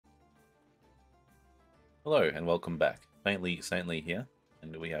Hello and welcome back. Faintly Saintly here,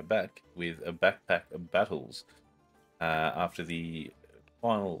 and we are back with a Backpack of Battles. After the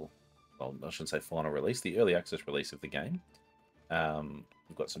final, well, I shouldn't say final release, the early access release of the game.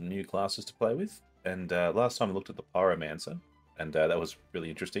 We've got some new classes to play with, and last time I looked at the Pyromancer, and that was really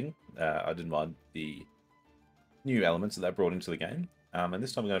interesting. I didn't mind the new elements that brought into the game, and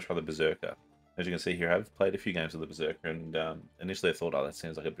this time we're going to try the Berserker. As you can see here, I've played a few games of the Berserker, and initially I thought, oh, that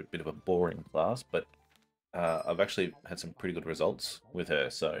seems like a bit of a boring class, but I've actually had some pretty good results with her,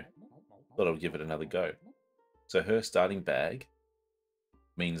 so thought I'd give it another go. So her starting bag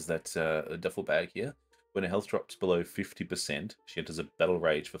means that a duffel bag here, when her health drops below 50%, she enters a battle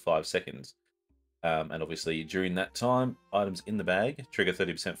rage for 5 seconds. And obviously during that time, items in the bag trigger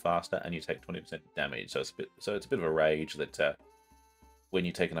 30% faster, and you take 20% damage. So it's a bit of a rage that when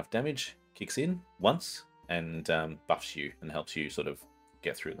you take enough damage, kicks in once and buffs you and helps you sort of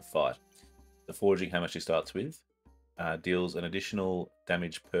get through the fight. The forging hammer she starts with deals an additional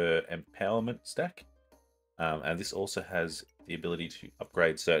damage per empowerment stack, and this also has the ability to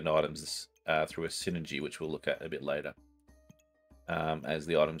upgrade certain items through a synergy, which we'll look at a bit later as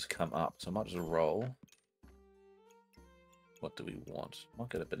the items come up. So I might just roll. What do we want? Might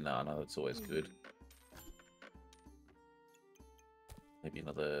get a banana, that's always good. Maybe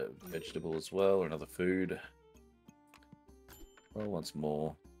another vegetable as well, or another food. Roll once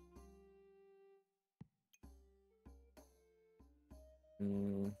more.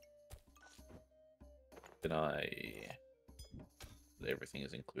 Can I... Everything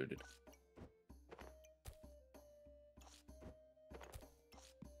is included.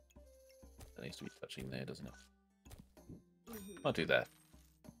 That needs to be touching there, doesn't it? I'll do that.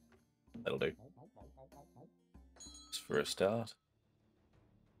 That'll do. Just for a start.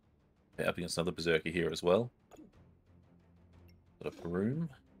 Okay, up against another Berserker here as well. Got a broom.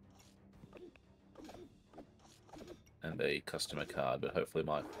 And a customer card, but hopefully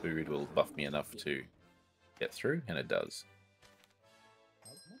my food will buff me enough to get through, and it does.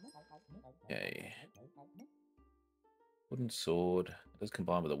 Okay. Wooden sword. It does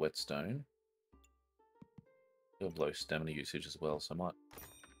combine with a whetstone. Have low stamina usage as well, so I might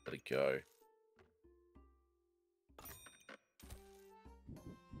let it go.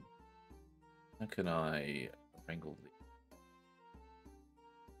 How can I wrangle the...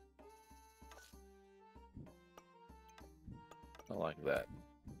 Not like that.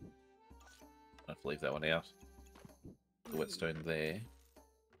 I'll have to leave that one out. The whetstone there.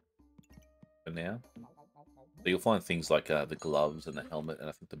 For now. So you'll find things like the gloves and the helmet and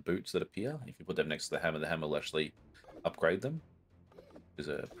I think the boots that appear. If you put them next to the hammer will actually upgrade them. Which is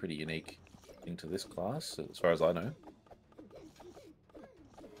a pretty unique thing to this class, as far as I know.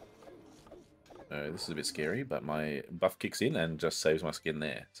 This is a bit scary, but my buff kicks in and just saves my skin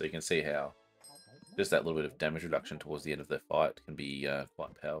there. So you can see how just that little bit of damage reduction towards the end of the fight can be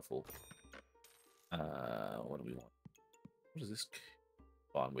quite powerful. What do we want? What does this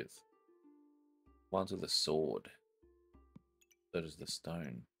combine with? One's with a sword. So does the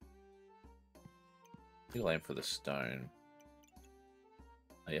stone. I think I'll aim for the stone.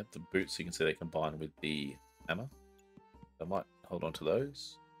 Oh, yep, the boots, you can see they combine with the hammer. I might hold on to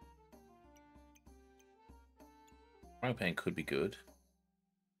those. Frying pan could be good.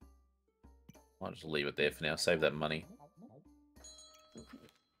 Might just leave it there for now, save that money.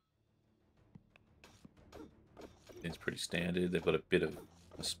 It's pretty standard. They've got a bit of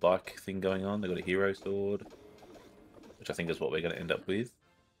a spike thing going on. They've got a hero sword, which I think is what we're going to end up with.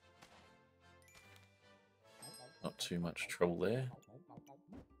 Not too much trouble there.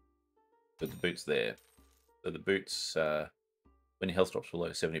 But the boots there. So the boots, when your health drops below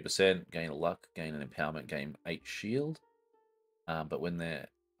 70%, gain a luck, gain an empowerment, gain 8 shield. But when they're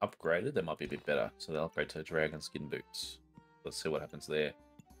upgraded, they might be a bit better. So they'll upgrade to dragon skin boots. Let's see what happens there.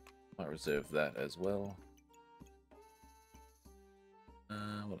 Might reserve that as well.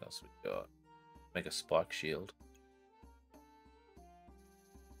 What else we got? Make a spike shield.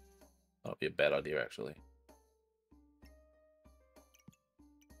 That'd be a bad idea, actually.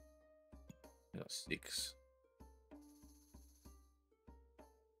 We got 6.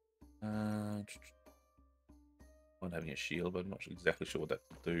 Not having a shield, but I'm not exactly sure what that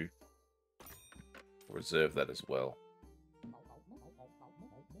will do. I'll reserve that as well.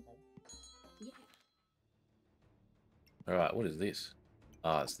 Alright, what is this?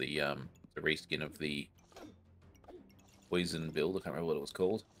 Ah, it's the reskin of the poison build. I can't remember what it was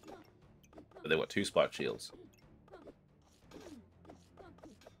called. But they've got 2 spike shields.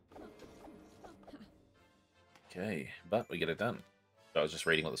 Okay, but we get it done. I was just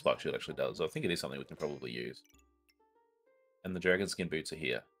reading what the spike shield actually does. So I think it is something we can probably use. And the dragon skin boots are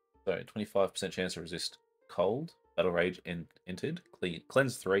here. So 25% chance to resist Cold. Battle Rage entered.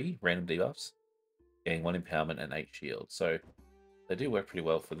 Cleanse 3 random debuffs. Getting 1 empowerment and 8 shield. So they do work pretty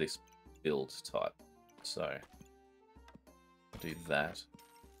well for this build type. So do that.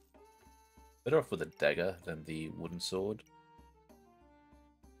 Better off with a dagger than the wooden sword.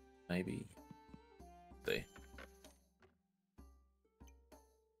 Maybe. See.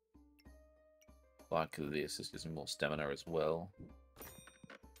 Like this gives me more stamina as well.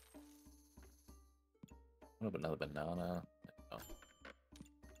 What about another banana? Oh.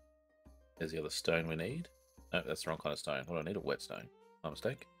 There's the other stone we need. No, that's the wrong kind of stone. What do I need? A whetstone. My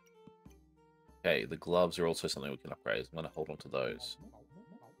mistake. Okay, the gloves are also something we can upgrade. I'm going to hold on to those.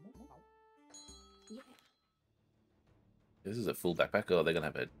 This is a full backpack. Oh, they're going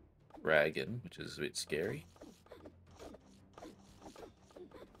to have a dragon, which is a bit scary.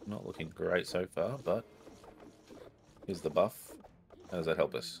 Not looking great so far, but here's the buff. How does that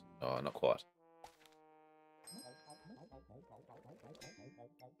help us? Oh, not quite.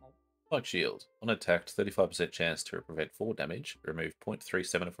 Like shield. On attack, 35% chance to prevent 4 damage. Remove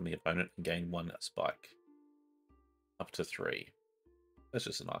 0.37 from the opponent and gain 1 spike. Up to 3. That's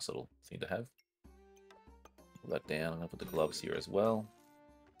just a nice little thing to have. Pull that down, and I'll put the gloves here as well.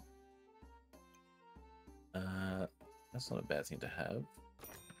 That's not a bad thing to have.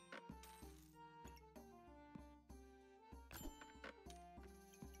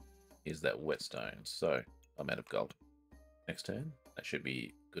 Here's that whetstone. So, I'm out of gold. Next turn, that should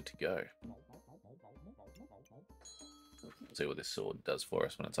be good to go. Let's see what this sword does for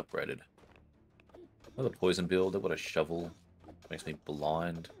us when it's upgraded. Another poison build. I've got a shovel. Makes me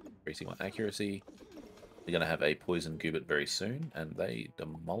blind, increasing my accuracy. They're going to have a poison goobet very soon, and they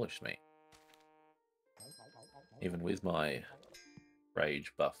demolished me. Even with my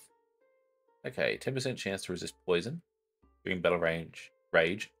rage buff. Okay, 10% chance to resist poison. During battle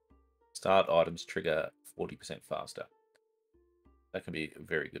rage, start items trigger 40% faster. That can be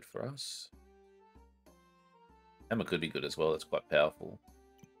very good for us. Hammer could be good as well, it's quite powerful.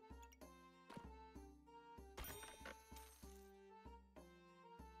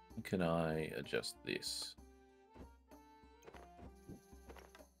 How can I adjust this?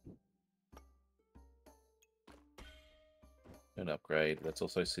 An upgrade, that's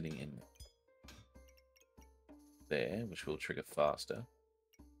also sitting in there, which will trigger faster.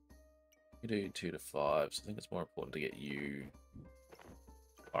 You do 2 to 5, so I think it's more important to get you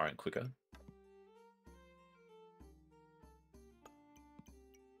firing quicker.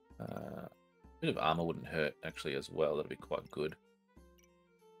 A bit of armor wouldn't hurt actually as well, that'd be quite good.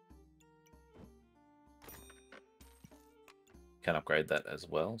 Can upgrade that as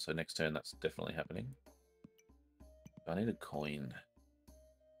well, so next turn that's definitely happening. I need a coin.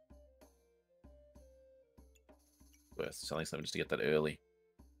 Worth selling something just to get that early.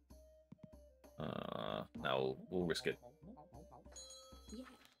 No, we'll risk it.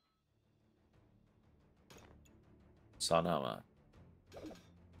 Sun armor.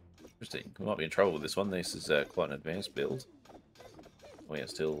 Interesting. We might be in trouble with this one. This is quite an advanced build. We are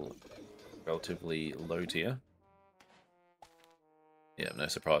still relatively low tier. Yeah, no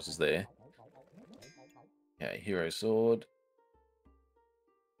surprises there. Okay, hero sword.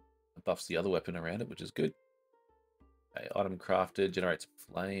 It buffs the other weapon around it, which is good. Okay, item crafted, generates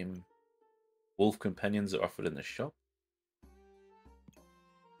flame. Wolf companions are offered in the shop.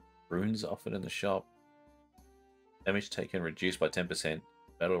 Runes are offered in the shop. Damage taken reduced by 10%.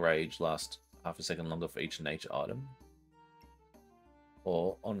 Battle rage lasts half a second longer for each nature item.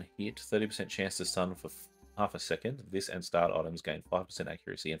 Or on hit, 30% chance to stun for half a second. This and start items gain 5%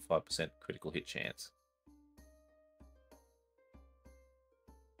 accuracy and 5% critical hit chance.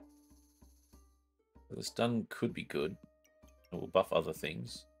 The stun could be good. It will buff other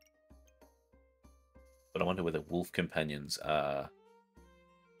things. But I wonder whether wolf companions are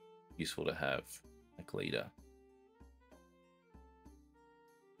useful to have, like leader.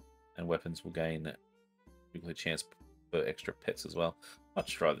 And weapons will gain a chance for extra pets as well.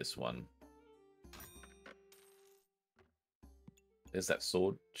 Let's try this one. There's that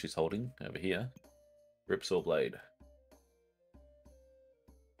sword she's holding over here. Ripsaw blade.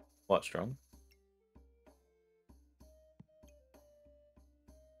 Quite strong.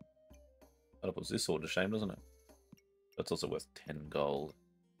 That puts this sword to shame, doesn't it? That's also worth 10 gold.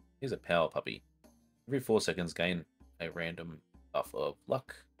 Here's a power puppy. Every 4 seconds, gain a random buff of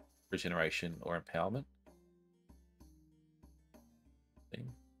luck, regeneration, or empowerment.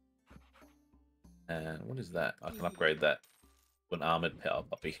 And what is that? I can upgrade that to an armored power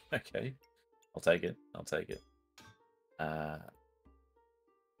puppy. Okay, I'll take it. I'll take it.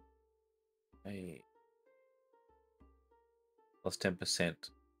 Hey. Plus 10%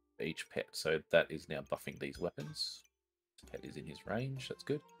 for each pet. So that is now buffing these weapons. This pet is in his range. That's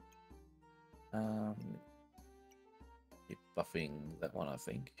good. Keep buffing that one, I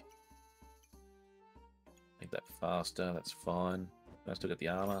think. Make that faster. That's fine. I still get the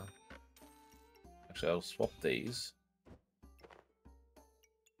armor. Actually, I'll swap these.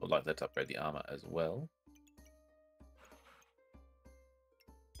 I'd like that to upgrade the armor as well.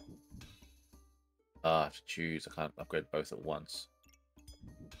 I have to choose. I can't upgrade both at once.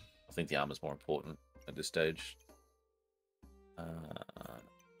 I think the armor's more important at this stage. I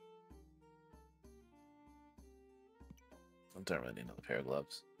don't really need another pair of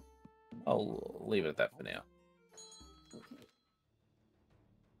gloves. I'll leave it at that for now.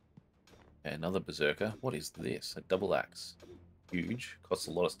 Okay, another berserker. What is this? A double axe. Huge. Costs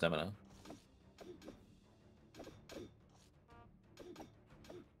a lot of stamina.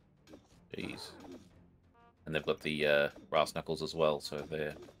 Jeez. And they've got the brass knuckles as well, so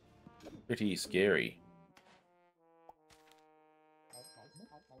they're pretty scary.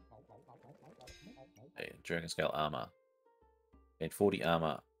 Okay, Dragon Scale armor. Gain 40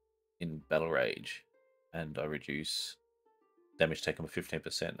 armor in Battle Rage, and I reduce damage taken by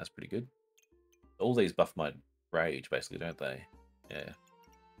 15%. That's pretty good. All these buff my rage, basically, don't they? Yeah.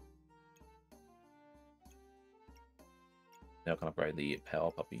 Now I can upgrade the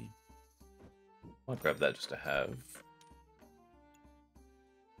Power Puppy. Might grab that just to have.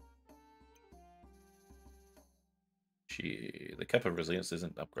 The Cap of Resilience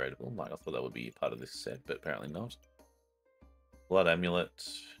isn't upgradable. Like, I thought that would be part of this set, but apparently not. Blood Amulet.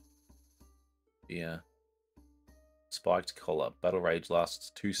 Yeah. Spiked Collar. Battle Rage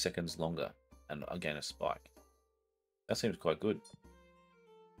lasts 2 seconds longer, and again a spike. That seems quite good.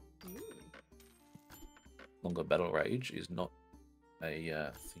 Longer Battle Rage is not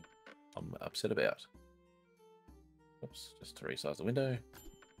a thing I'm upset about. Oops, just to resize the window.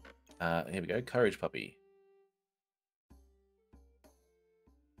 Here we go. Courage Puppy.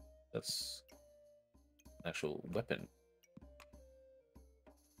 That's an actual weapon.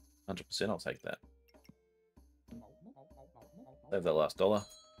 100%, I'll take that. Save that last dollar.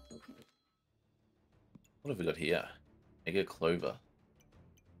 What have we got here? Mega Clover.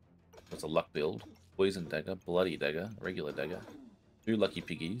 That's a luck build. Poison Dagger, Bloody Dagger, Regular Dagger. 2 Lucky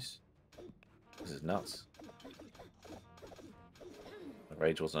Piggies. This is nuts. The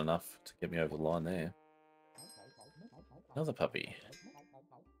rage wasn't enough to get me over the line there. Another puppy.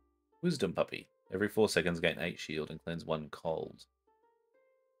 Wisdom Puppy. Every 4 seconds gain 8 shield and cleanse 1 cold.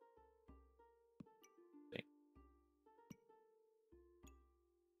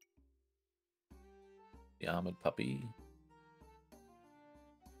 The Armored Puppy.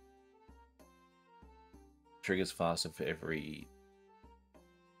 Triggers faster for every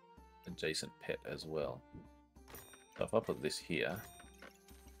adjacent pet as well. So if I put this here,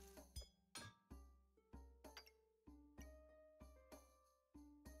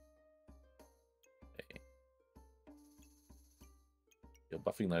 okay. You're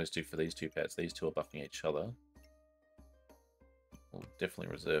buffing those two for these 2 pets. These 2 are buffing each other. We'll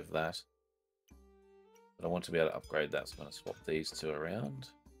definitely reserve that. But I want to be able to upgrade that, so I'm going to swap these 2 around.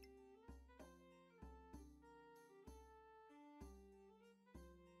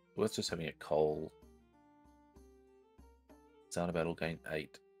 Worth just having a coal. Sound Battle gain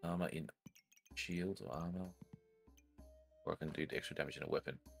 8 armor in shield or armor. Or I can do extra damage in a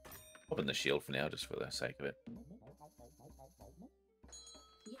weapon. Pop in the shield for now, just for the sake of it.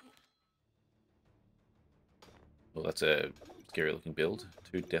 Well, that's a scary looking build.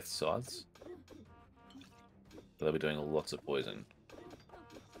 2 Death Scythes. So they'll be doing lots of poison.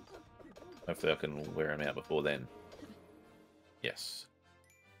 Hopefully I can wear them out before then. Yes.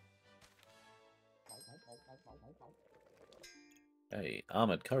 Okay,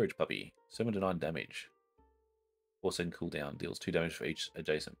 Armored Courage Puppy. 7 to 9 damage. 4-second cooldown. Deals 2 damage for each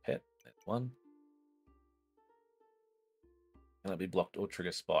adjacent pet. That's 1. Can it be blocked or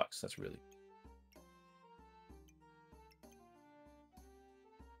trigger spikes? That's really...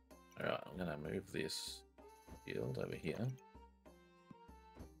 Alright, I'm going to move this field over here.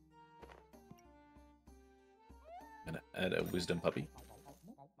 I'm going to add a Wisdom Puppy.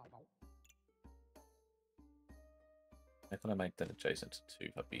 How can I make that adjacent to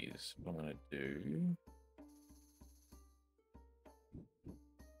 2 puppies? What I'm going to do...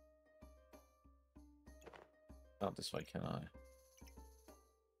 Not this way, can I?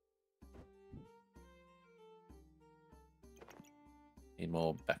 Need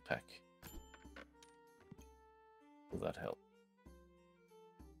more backpack. Will that help?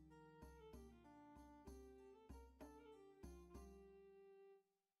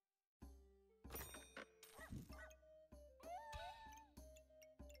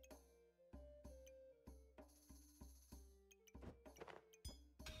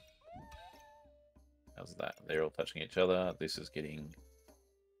 How's that? They're all touching each other. This is getting...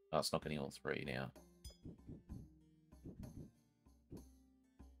 Oh, it's not getting all three now.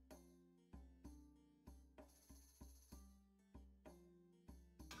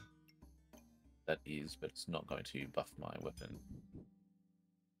 That is, but it's not going to buff my weapon.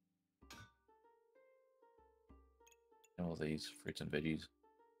 And all these fruits and veggies.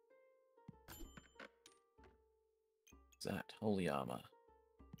 What's that? Holy armor.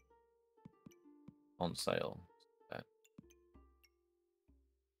 On sale. That.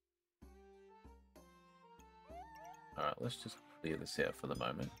 Alright, let's just clear this out for the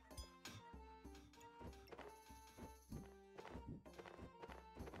moment.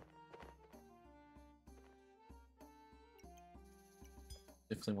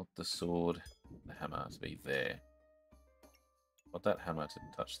 Definitely want the sword, the hammer to be there. Want that hammer to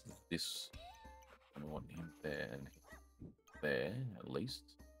touch this. And we want him there and there, at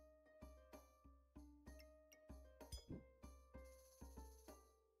least.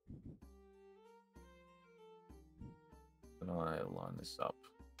 Can I line this up?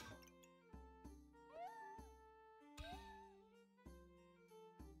 I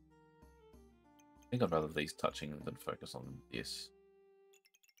think I'd rather these touching than focus on this.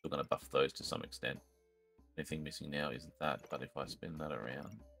 Still going to buff those to some extent. Anything missing now is that, but if I spin that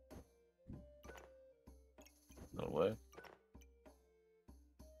around, that'll work.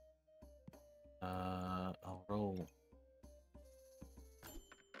 I'll roll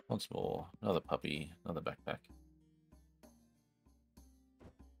once more. Another puppy, another backpack.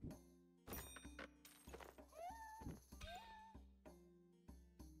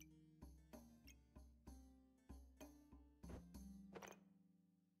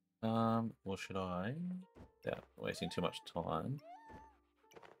 Or should I? Without wasting too much time.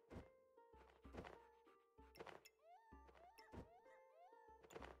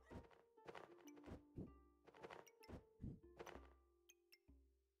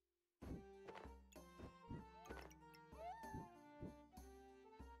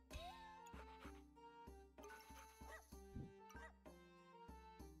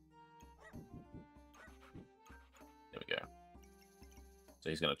 There we go. So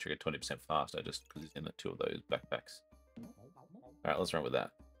he's going to trigger 20% faster just because he's in the 2 of those backpacks. Alright, let's run with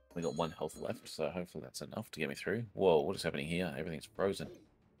that. We got 1 health left, so hopefully that's enough to get me through. Whoa, what is happening here? Everything's frozen.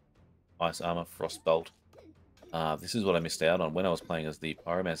 Ice armor, frostbolt. This is what I missed out on when I was playing as the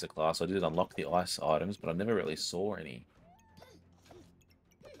Pyromancer class. I did unlock the ice items, but I never really saw any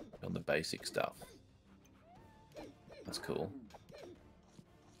on the basic stuff. That's cool.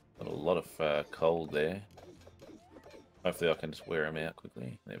 Got a lot of cold there. Hopefully I can just wear them out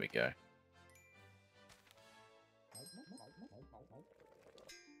quickly. There we go.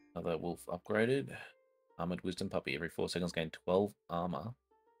 Another wolf upgraded. Armored Wisdom Puppy. Every 4 seconds gain 12 armor.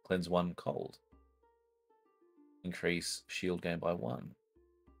 Cleanse 1 cold. Increase shield gain by 1.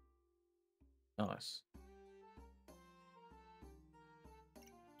 Nice.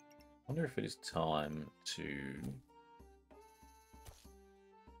 Wonder if it is time to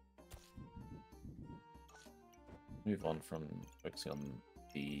move on from focusing on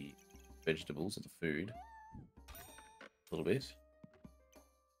the vegetables and the food a little bit.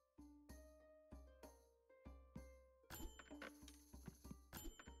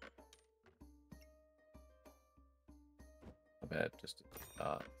 How about just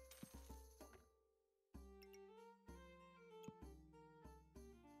start?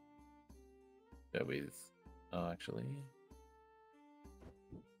 Go with, oh, actually.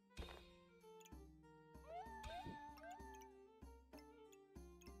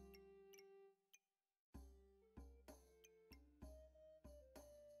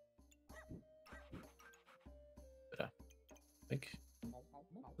 Better, I think.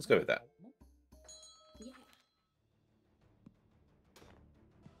 Let's go with that.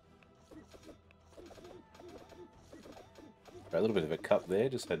 Right, a little bit of a cut there,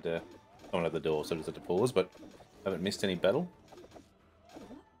 just had to come out of the door, so just had to pause, but haven't missed any battle.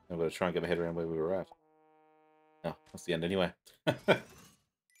 I'm going to try and get my head around where we were at. Oh, that's the end anyway. There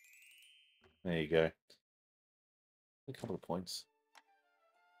you go. A couple of points.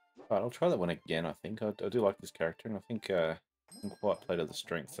 Alright, I'll try that one again, I think. I do like this character, and I think I didn't quite play to the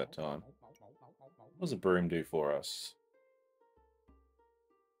strength that time. What does a broom do for us?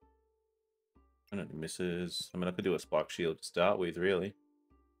 And it misses. I mean, I could do a spike shield to start with, really.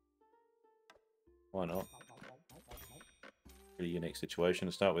 Why not? Pretty unique situation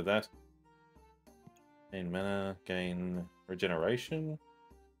to start with that. Gain mana, gain regeneration.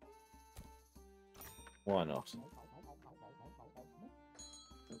 Why not?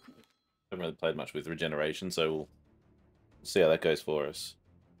 Haven't really played much with regeneration, so we'll see how that goes for us.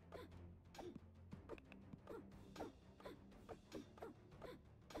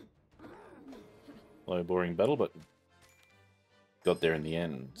 slow, boring battle, but got there in the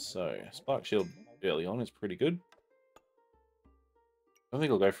end. So, Spark Shield early on is pretty good. I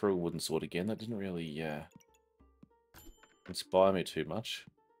think I'll go for a Wooden Sword again. That didn't really inspire me too much.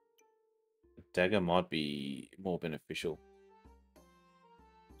 A dagger might be more beneficial.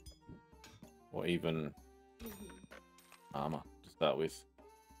 Or even armor to start with.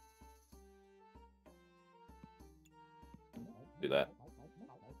 Do that.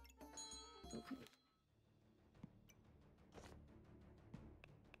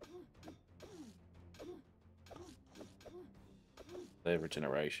 Their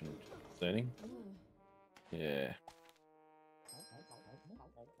regeneration learning. Yeah.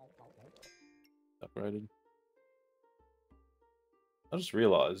 Upgraded. I just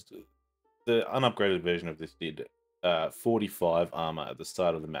realized the unupgraded version of this did 45 armor at the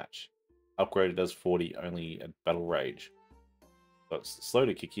start of the match. Upgraded does 40 only at Battle Rage. So it's slow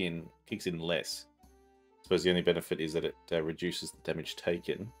to kick in, kicks in less. I suppose the only benefit is that it reduces the damage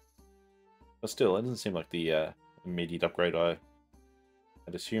taken. But still, it doesn't seem like the immediate upgrade I'd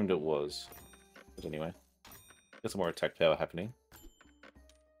assumed it was. But anyway, got some more attack power happening.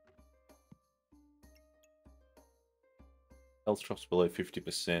 Health drops below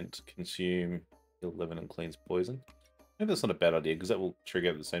 50%, consume, heal 11 and cleans poison. Maybe that's not a bad idea, because that will trigger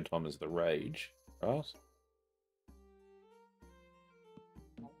at the same time as the rage, right?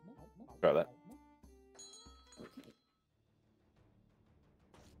 Try that.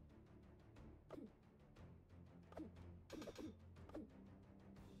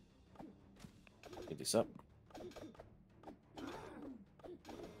 Get this up.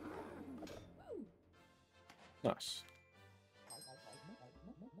 Nice.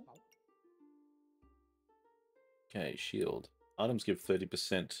 Okay, shield. Items give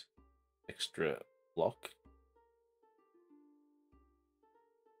 30% extra block.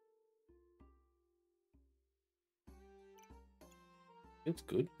 It's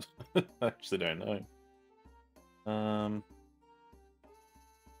good. I actually don't know.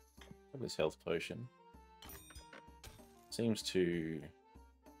 This health potion seems to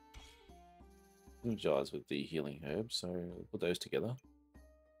synergize with the healing herb, so we'll put those together.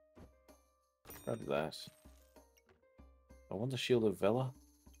 Grab that. I want the Shield of Valor.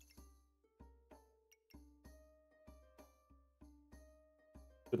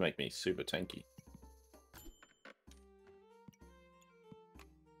 Could make me super tanky.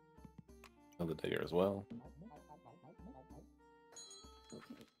 Another dagger as well.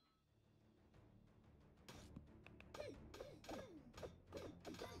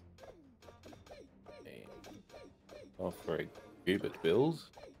 Off for a Gubert build.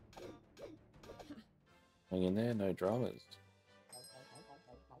 Hang in there, no dramas.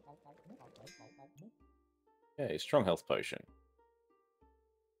 Okay, strong health potion.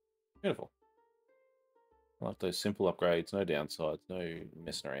 Beautiful. I like those simple upgrades, no downsides, no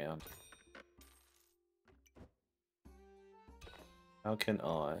messing around. How can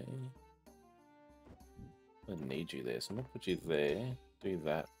I need you there, so I'm gonna put you there, do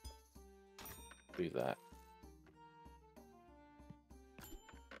that, do that.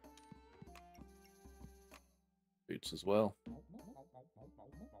 Boots as well.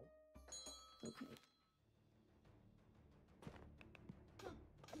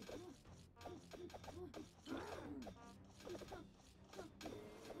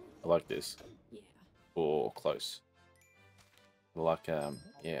 I like this. Or close. I like,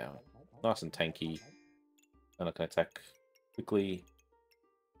 yeah, nice and tanky. And I can attack quickly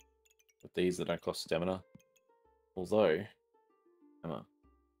with these that don't cost stamina. Although,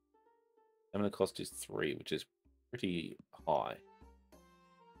 stamina cost is 3, which is pretty high.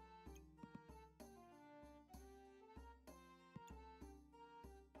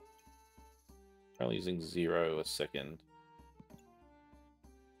 Currently using 0 a second.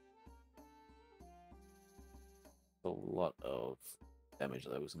 A lot of damage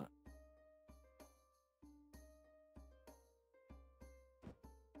though, isn't it?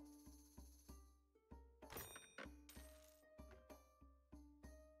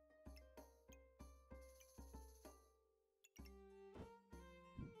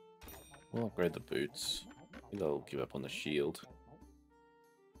 We'll upgrade the boots. I think I'll give up on the shield.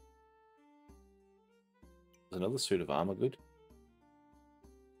 Is another suit of armor good?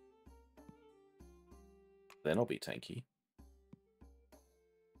 Then I'll be tanky.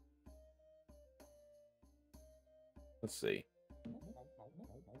 Let's see.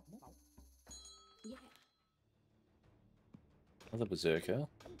 Another berserker.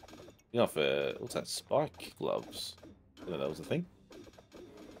 You know, for what's that? Spike gloves. I didn't know that was a thing.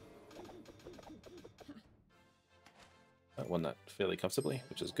 I won that fairly comfortably,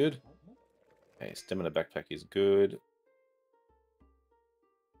 which is good. Okay, stamina backpack is good.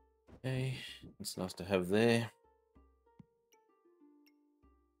 Okay, it's nice to have there.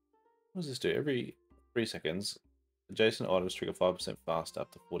 What does this do? Every 3 seconds, adjacent items trigger 5% faster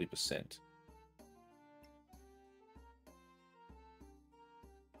up to 40%.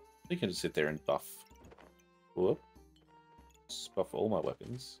 You can just sit there and buff. Whoop. Just buff all my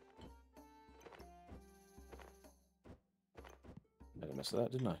weapons. Made a mess of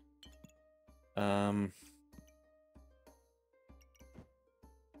that, didn't I?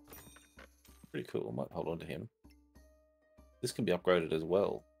 Pretty cool. I might hold on to him. This can be upgraded as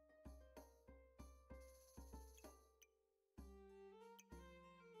well.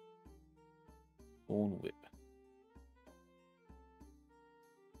 Thorn Whip.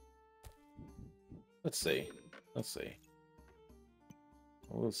 Let's see. Let's see.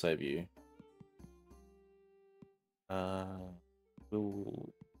 We'll save you.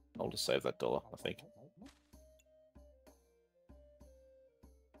 I'll just save that dollar, I think.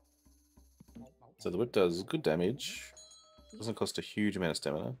 So the whip does good damage. Doesn't cost a huge amount of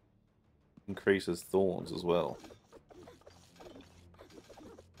stamina. Increases thorns as well.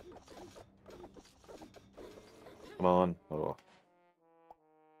 Come on. Oh.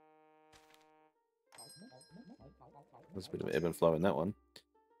 There's a bit of ebb and flow in that one.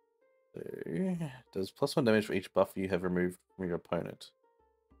 So, does +1 damage for each buff you have removed from your opponent.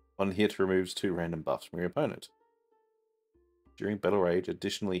 On hit removes 2 random buffs from your opponent. During battle rage,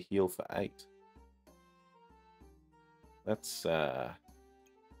 additionally heal for 8. That's bit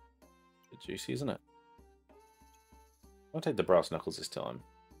juicy, isn't it? I'll take the brass knuckles this time.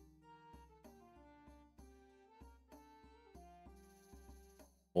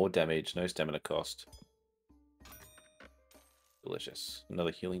 More damage, no stamina cost. Delicious. Another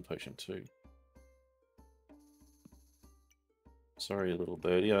healing potion too. Sorry, little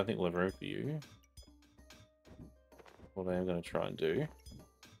birdie. I don't think we'll have room for you. What I am going to try and do.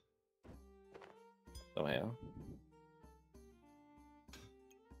 Somehow.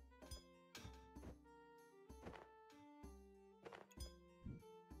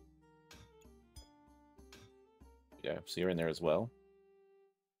 Yeah, so you're in there as well.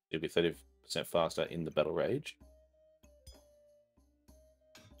 It'll be 30% faster in the battle rage.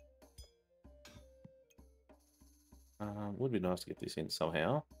 Would be nice to get this in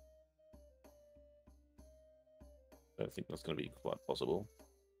somehow. I don't think that's going to be quite possible.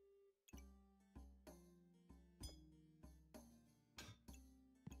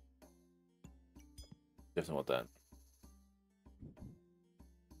 Definitely want that.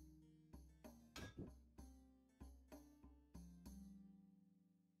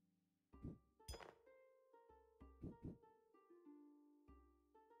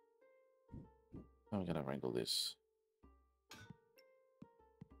 I'm going to wrangle this.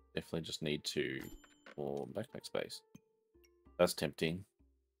 Definitely just need more backpack space. That's tempting.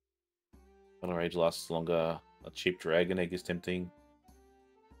 Battle rage lasts longer. A cheap dragon egg is tempting.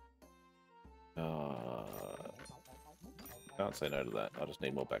 Can't say no to that. I just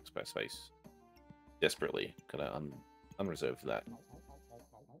need more backpack space. Desperately. Gonna unreserve for that.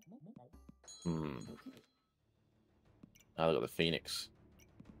 Now they've got the Phoenix.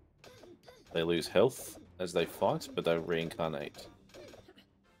 They lose health as they fight, but they reincarnate.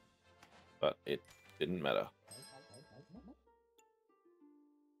 But it didn't matter.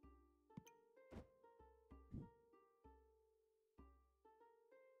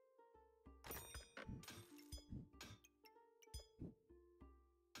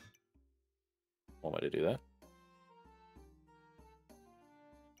 One way to do that.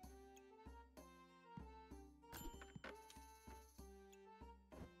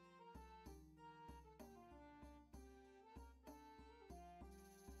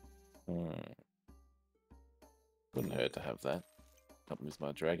 Wouldn't hurt to have that. Not with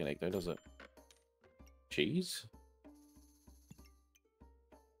my dragon egg though, does it? Cheese?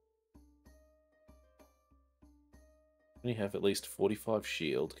 When you have at least 45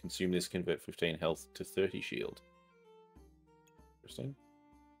 shield, consume this, convert 15 health to 30 shield. Interesting.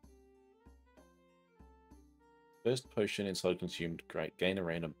 First potion inside consumed, great. Gain a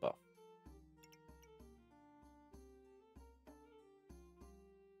random buff.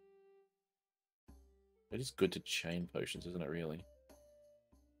 It is good to chain potions, isn't it, really?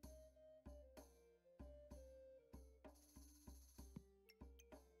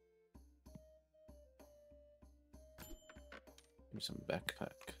 Give me some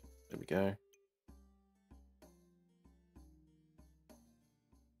backpack. There we go.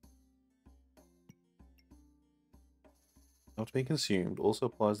 After being consumed, also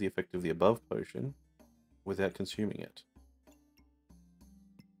applies the effect of the above potion without consuming it.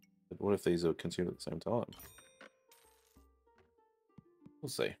 The What if these are consumed at the same time? We'll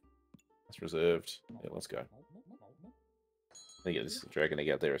see. That's reserved. Yeah, let's go. I think this dragon to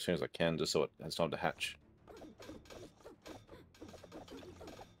get there as soon as I can, just so it has time to hatch.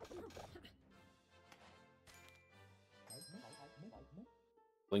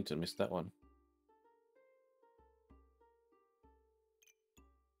 Blinked and missed that one.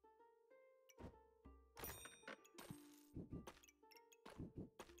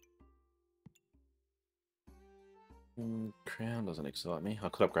 Crown doesn't excite me. I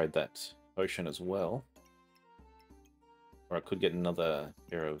could upgrade that potion as well. Or I could get another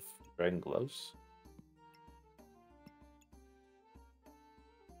pair of dragon gloves.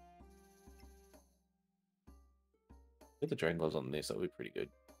 Get the dragon gloves on this, that would be pretty good.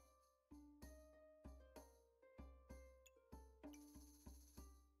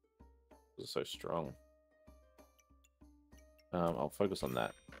 These are so strong. I'll focus on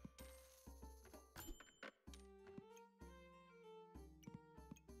that.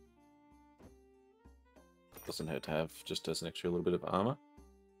 Doesn't hurt to have just as an extra little bit of armor.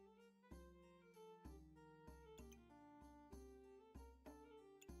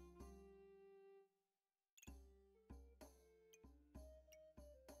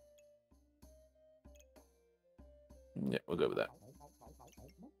 Yeah, we'll go with that.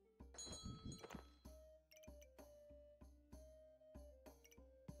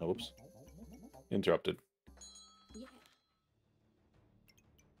 Oh, whoops. Interrupted.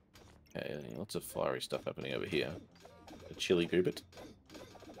 Okay, lots of fiery stuff happening over here. A chili goobit.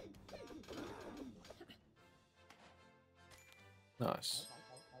 Nice.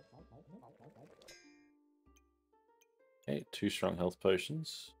 Okay, 2 strong health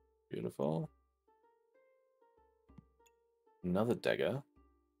potions. Beautiful. Another dagger.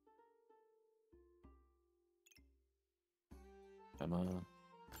 Hammer.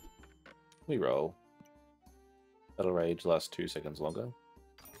 We roll. Battle rage lasts 2 seconds longer.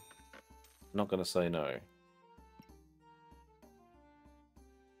 Not gonna say no. I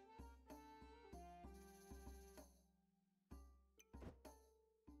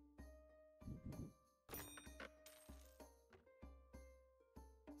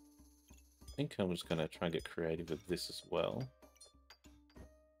think I'm just gonna try and get creative with this as well.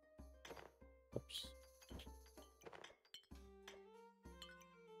 Oops.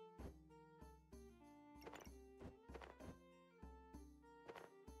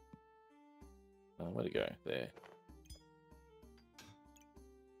 Where'd it go? There.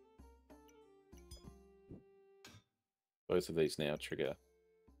 Both of these now trigger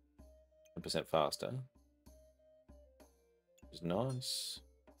 10% faster. Which is nice.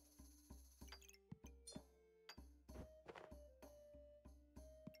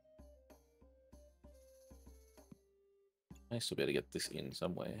 I still be able to get this in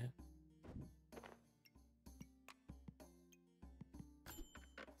somewhere.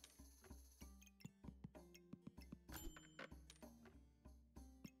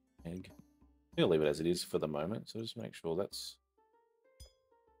 Egg. I'll leave it as it is for the moment, so just make sure that's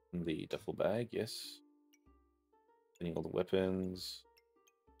in the duffel bag, yes. Getting all the weapons.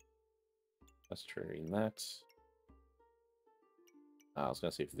 That's triggering that. I was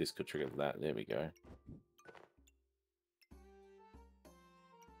going to see if this could trigger that. There we go.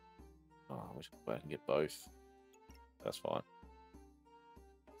 Oh, I wish I can get both. That's fine.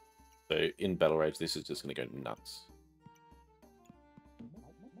 So in Battle Rage, this is just going to go nuts.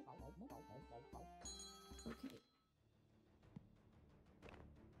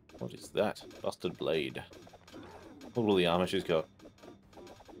 What is that? Busted blade. What will the armor she's got?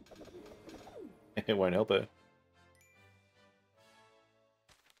 It won't help her.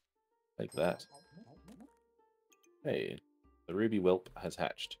 Take that. Hey, the ruby whelp has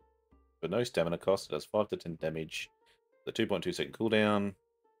hatched. For no stamina cost, it does 5 to 10 damage. The 2.2 second cooldown.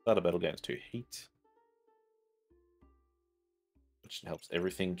 Start a battle gains 2 heat. Which helps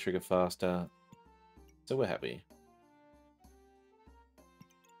everything trigger faster. So we're happy.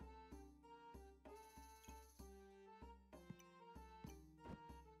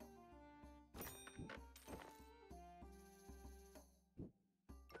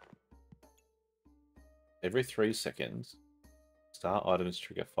 Every 3 seconds, star items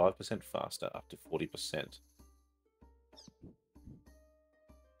trigger 5% faster up to 40%.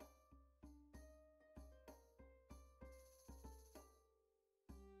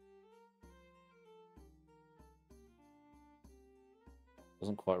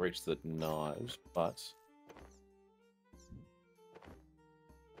 Doesn't quite reach the knives, but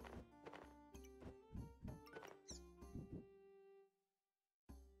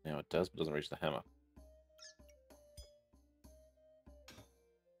now it does, but doesn't reach the hammer.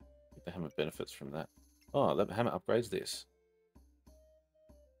 benefits from that. Oh, that hammer upgrades this.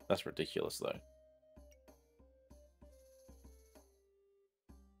 That's ridiculous, though.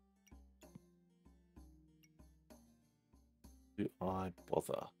 Do I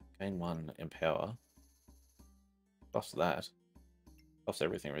bother? Gain 1 empower. Plus that. Plus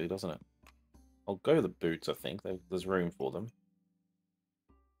everything, really, doesn't it? I'll go the boots, I think. There's room for them.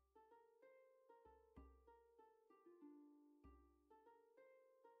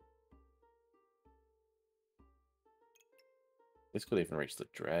 This could even reach the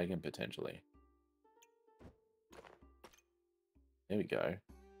dragon, potentially. There we go.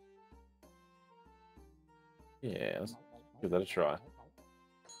 Yeah, let's give that a try.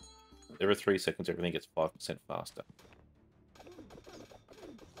 Every 3 seconds, everything gets 5% faster.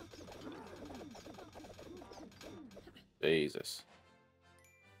 Jesus.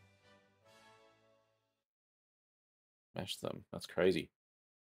 Smash them. That's crazy.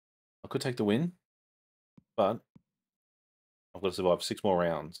 I could take the win, but I've got to survive 6 more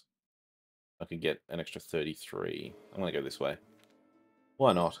rounds. I could get an extra 33. I'm going to go this way.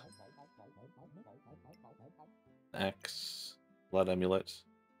 Why not? Axe. Blood amulet.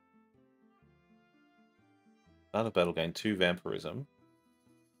 Start of battle, gain 2 vampirism.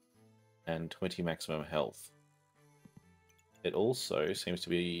 And 20 maximum health. It also seems to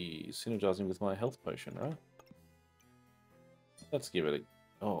be synergizing with my health potion, right? Let's give it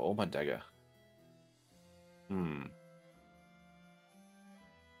a... Oh, my dagger. Do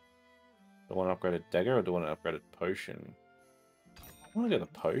I want to upgrade a dagger or do I want to upgrade a potion? I want to go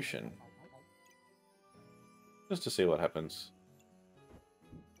the potion. Just to see what happens.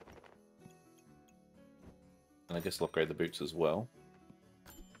 And I guess I'll upgrade the boots as well.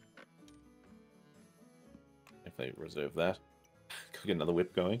 If they reserve that. Could get another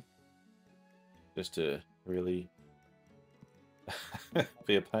whip going. Just to really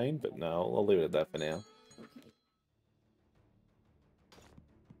be a pain, but no, I'll leave it at that for now.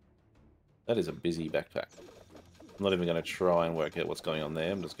 That is a busy backpack. I'm not even going to try and work out what's going on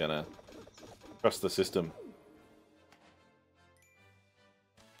there. I'm just going to trust the system.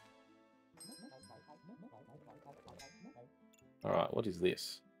 Alright, what is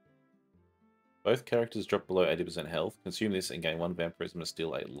this? Both characters drop below 80% health. Consume this and gain 1 vampirism and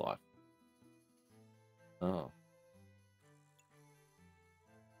steal a life. Oh.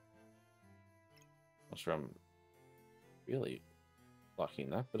 Not sure I'm really liking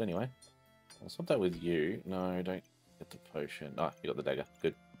that, but anyway. I'll swap that with you. No, don't get the potion. Ah, you got the dagger.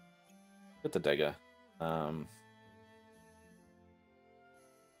 Good. Get the dagger. Do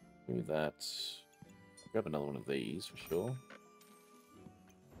that. Grab another one of these for sure.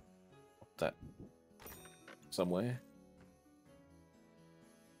 Pop that somewhere.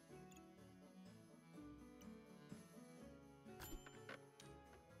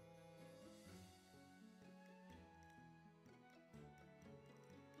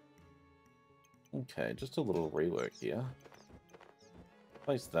 Okay, just a little rework here.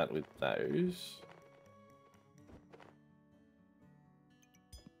 Place that with those.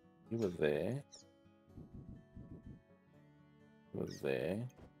 You were there. You were there.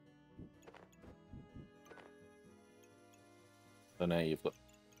 So now you've got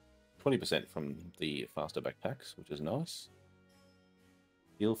 20% from the faster backpacks, which is nice.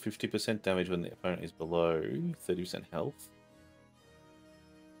 Deal 50% damage when the opponent is below 30% health.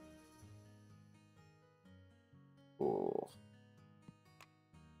 Oh.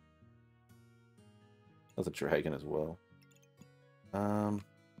 That's a dragon as well.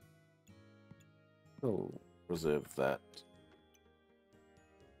 We'll reserve that.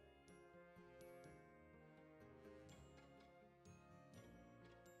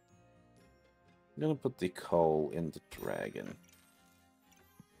 I'm gonna put the coal in the dragon.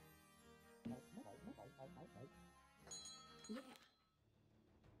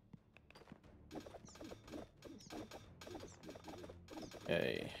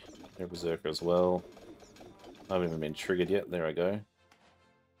 Okay, a berserker as well. I haven't even been triggered yet. There I go.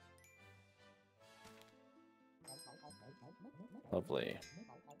 Lovely.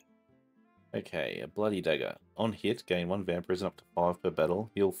 Okay, a bloody dagger. On hit, gain 1 vampirism up to 5 per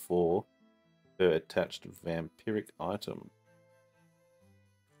battle. Heal 4 per attached vampiric item.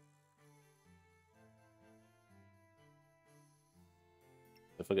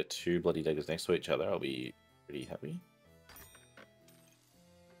 If I get 2 bloody daggers next to each other, I'll be pretty happy.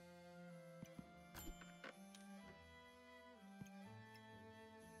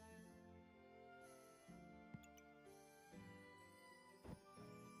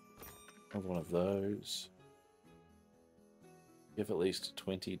 Another one of those. Give at least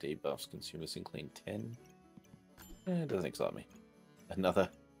 20 debuffs, consume a clean 10. It doesn't excite me. Another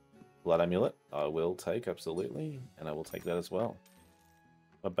Blood Amulet, I will take, absolutely. And I will take that as well.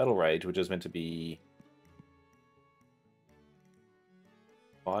 My Battle Rage, which is meant to be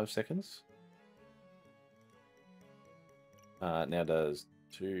 5 seconds. Now does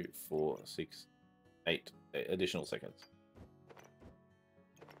 2, 4, 6, 8 additional seconds.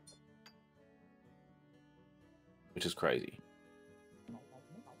 Which is crazy.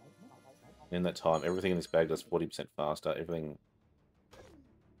 In that time, everything in this bag does 40% faster. Everything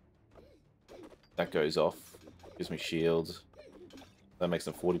that goes off gives me shields. That makes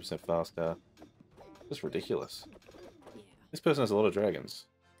them 40% faster. Just ridiculous. This person has a lot of dragons.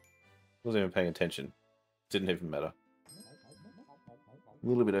 Wasn't even paying attention. Didn't even matter. A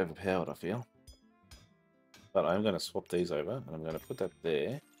little bit overpowered, I feel. But I'm going to swap these over, and I'm going to put that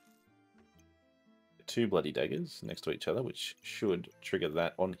there. 2 bloody daggers next to each other, which should trigger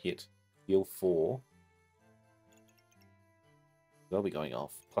that on hit. Heal 4. They'll be going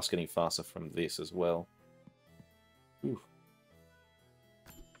off. Plus getting faster from this as well. Ooh.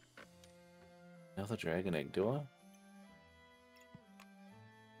 Another dragon egg, do I?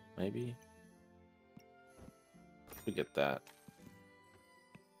 Maybe? We get that.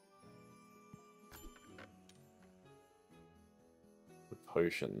 The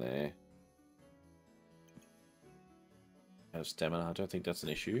potion there. Have stamina. I don't think that's an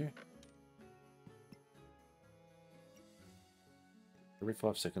issue. Every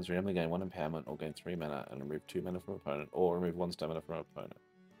 5 seconds, randomly gain 1 empowerment or gain 3 mana and remove 2 mana from opponent, or remove 1 stamina from opponent.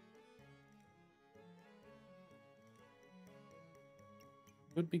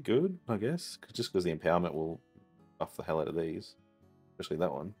 Would be good, I guess, just because the empowerment will buff the hell out of these, especially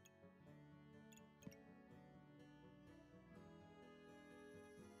that one.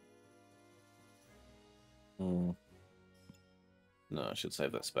 No, I should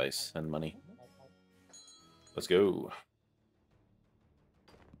save that space and money. Let's go.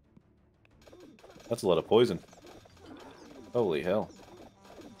 That's a lot of poison. Holy hell.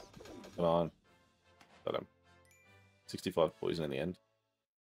 Come on. Got him. 65 poison in the end.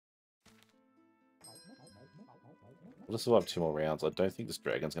 I'll just survive 2 more rounds. I don't think this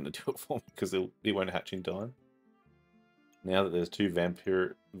dragon's going to do it for me because he won't hatch in time. Now that there's 2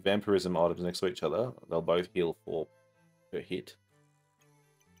 vampirism items next to each other, they'll both heal 4 per hit.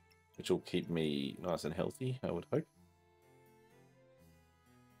 Which will keep me nice and healthy, I would hope.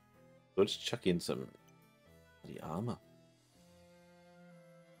 So let's chuck in some the armor.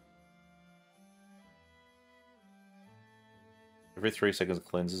 Every 3 seconds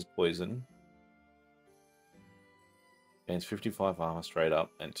cleanses poison. Gains 55 armor straight up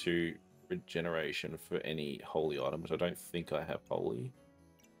and 2 regeneration for any holy item, which I don't think I have holy.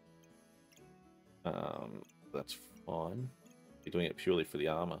 That's fine. You're doing it purely for the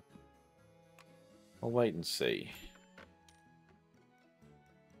armor. I'll wait and see.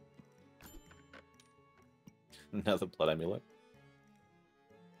 Another blood amulet.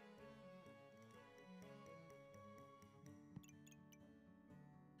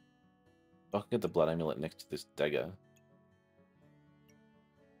 I can get the blood amulet next to this dagger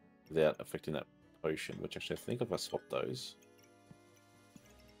without affecting that potion, which actually I think if I swap those,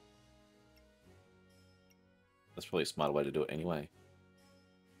 that's probably a smarter way to do it anyway.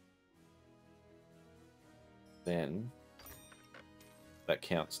 Then that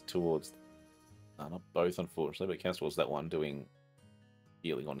counts towards, not both unfortunately, but it counts towards that one doing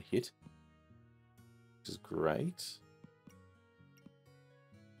healing on hit, which is great.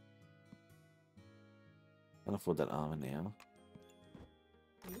 Can't afford that armor now.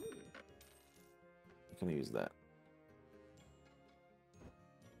 I'm gonna use that.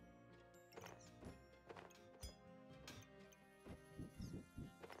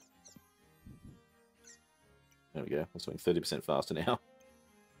 There we go. I'm swinging 30% faster now.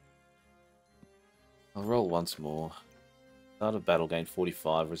 I'll roll once more. Start of battle, gain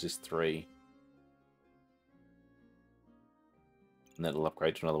 45, resist 3. And then it'll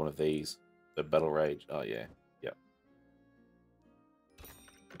upgrade to another one of these. The battle rage. Oh yeah. Yep.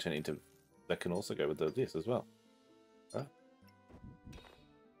 Turn into, that can also go with this as well. Right?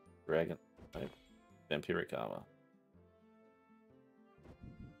 Dragon. No. Vampiric armor.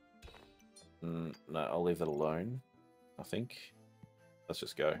 No, I'll leave that alone, I think. Let's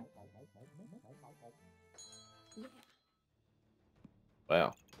just go.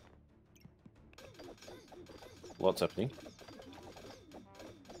 Wow. Lots happening.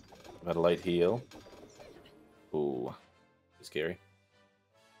 I've had a late heal. Ooh. Scary.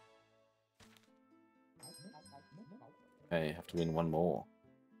 Okay, have to win one more.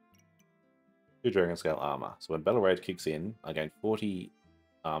 2 Dragon Scale armor. So when Battle Rage kicks in, I gain 40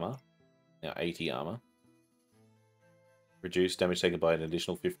 armor. Now 80 armor. Reduce damage taken by an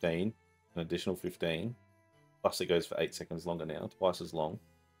additional 15. An additional 15. Plus it goes for 8 seconds longer now. Twice as long.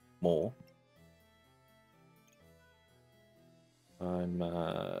 More. I'm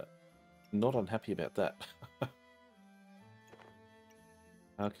not unhappy about that.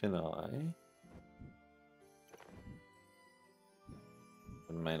 How can I...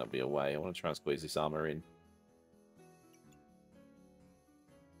 There may not be a way. I want to try and squeeze this armor in.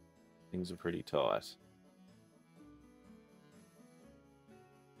 Things are pretty tight.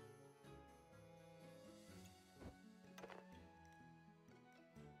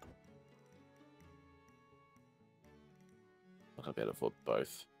 I'll better for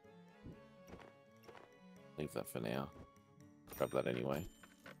both. Leave that for now. Grab that anyway.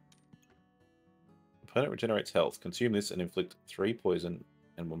 Opponent regenerates health. Consume this and inflict 3 poison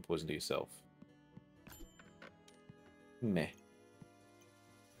and 1 poison to yourself. Meh.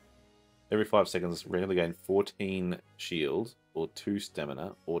 Every 5 seconds, randomly gain 14 shield, or 2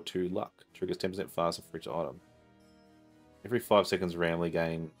 stamina, or 2 luck. Triggers 10% faster for each item. Every 5 seconds, randomly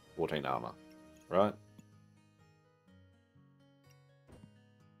gain 14 armor. Right?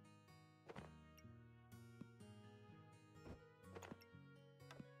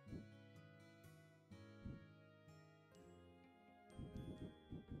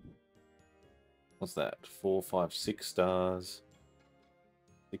 What's that? 4, 5, 6 stars.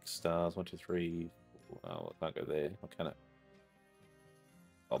 6 stars. 1, 2, 3. Oh, I can't go there. What can it?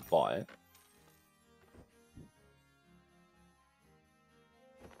 I'll buy it.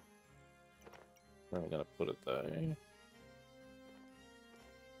 Where am I going to put it though?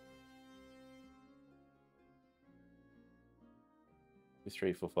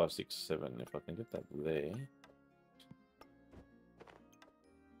 3, 4, 5, 6, 7. If I can get that there.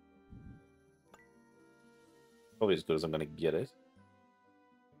 Probably as good as I'm going to get it.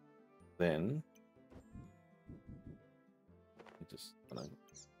 Then, just, I don't know.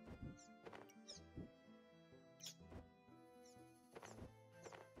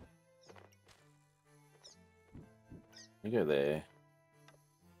 You go there.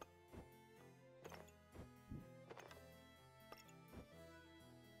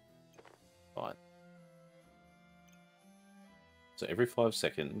 Fine. So every 5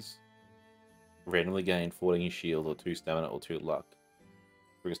 seconds, randomly gain 14 shield or 2 stamina or 2 luck.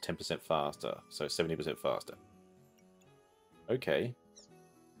 Triggers 10% faster, so 70% faster. Okay.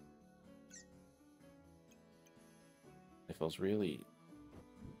 If I was really...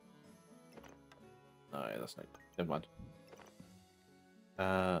 No, that's not... Never mind.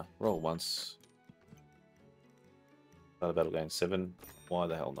 Roll once. Start a battle gain 7. Why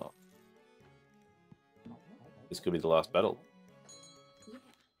the hell not? This could be the last battle.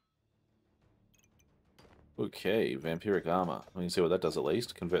 Okay, vampiric armor. We can see what that does at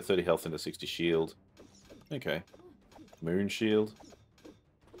least. Convert 30 health into 60 shield. Okay. Moon shield.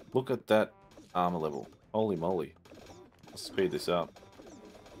 Look at that armor level. Holy moly. Let's speed this up.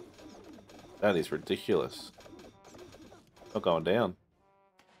 That is ridiculous. Not going down.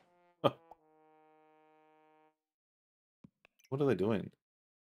 What are they doing?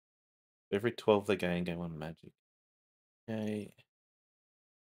 Every 12 they gain 1 magic. Okay.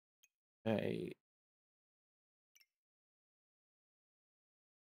 Okay.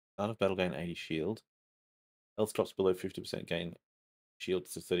 Start of battle gain 80 shield. Health drops below 50%, gain shield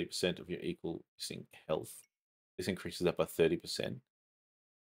to 30% of your equal health. This increases that by 30%.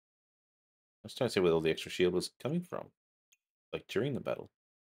 I just don't see where all the extra shield was coming from. Like during the battle.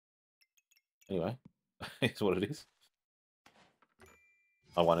 Anyway, it's what it is.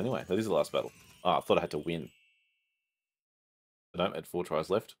 I won anyway. That is the last battle. Oh, I thought I had to win. But no, I had 4 tries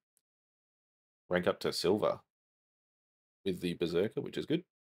left. Rank up to silver with the Berserker, which is good.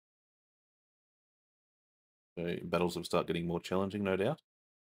 So battles will start getting more challenging, no doubt.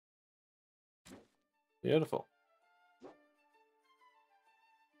 Beautiful.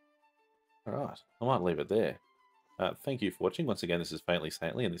 Alright, I might leave it there. Thank you for watching. Once again, this is Faintly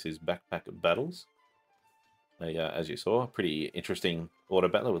Saintly, and this is Backpack Battles. As you saw, pretty interesting auto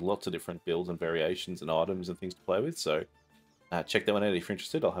battler with lots of different builds and variations and items and things to play with. So check that one out if you're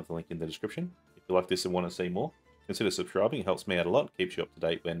interested. I'll have the link in the description. If you like this and want to see more, consider subscribing. It helps me out a lot. Keeps you up to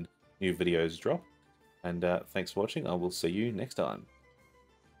date when new videos drop. And thanks for watching. I will see you next time.